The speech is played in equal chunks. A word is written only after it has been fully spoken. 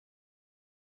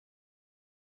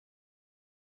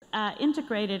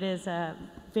Integrated is a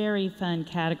very fun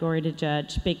category to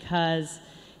judge because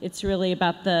it's really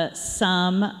about the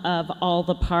sum of all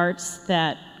the parts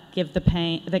that give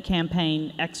the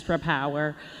campaign extra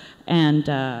power and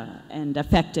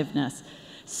effectiveness.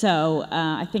 So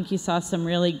I think you saw some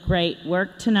really great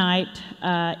work tonight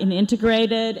in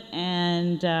Integrated,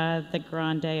 and the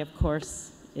Grande, of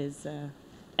course, is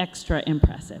extra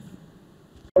impressive.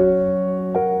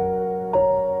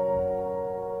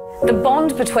 The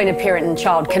bond between a parent and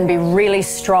child can be really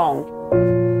strong.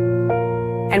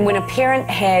 And when a parent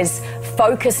has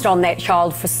focused on that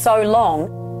child for so long,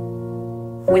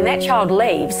 when that child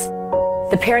leaves,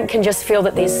 the parent can just feel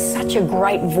that there's such a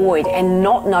great void and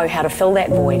not know how to fill that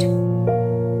void.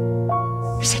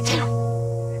 Sit down.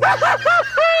 Bob,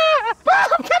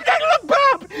 come down, look,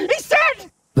 Bob! He's dead!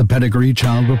 The Pedigree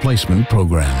Child Replacement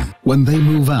Program. When they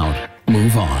move out,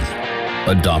 move on.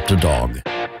 Adopt a dog.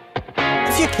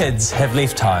 If your kids have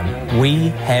left home, we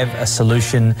have a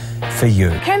solution for you.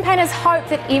 Campaigners hope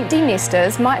that empty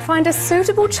nesters might find a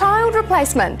suitable child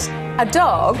replacement, a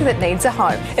dog that needs a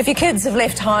home. If your kids have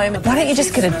left home, why don't you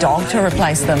just get a dog to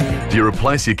replace them? Do you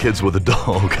replace your kids with a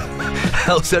dog?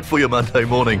 How's that for your Monday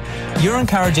morning? You're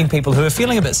encouraging people who are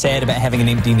feeling a bit sad about having an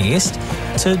empty nest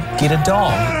to get a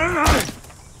dog.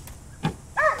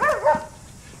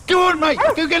 Go on, mate.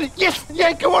 Go get it. Yes.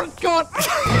 Yeah, go on. Go on.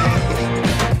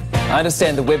 I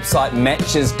understand the website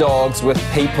matches dogs with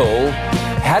people.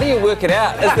 How do you work it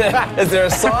out? Is there a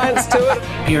science to it?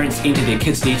 Parents enter their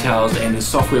kids' details and the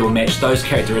software will match those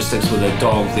characteristics with a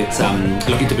dog that's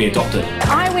looking to be adopted.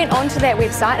 I went onto that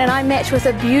website and I matched with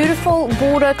a beautiful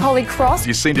Border Collie cross.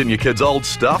 You send in your kids' old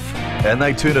stuff and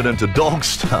they turn it into dog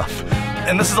stuff.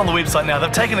 And this is on the website now.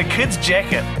 They've taken a kid's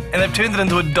jacket and they've turned it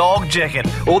into a dog jacket.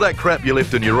 All that crap you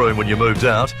left in your room when you moved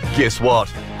out, guess what?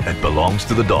 It belongs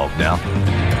to the dog now.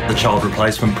 The Child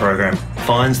Replacement Program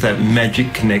finds that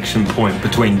magic connection point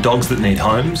between dogs that need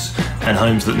homes and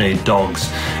homes that need dogs.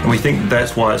 And we think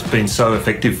that's why it's been so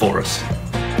effective for us.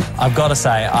 I've got to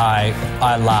say,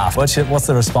 I laugh. What's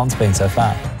the response been so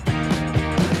far?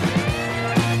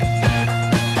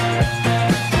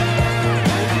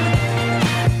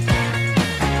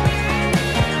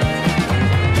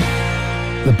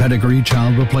 The Pedigree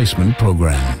Child Replacement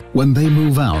Program. When they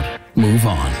move out, move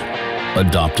on.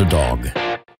 Adopt a dog.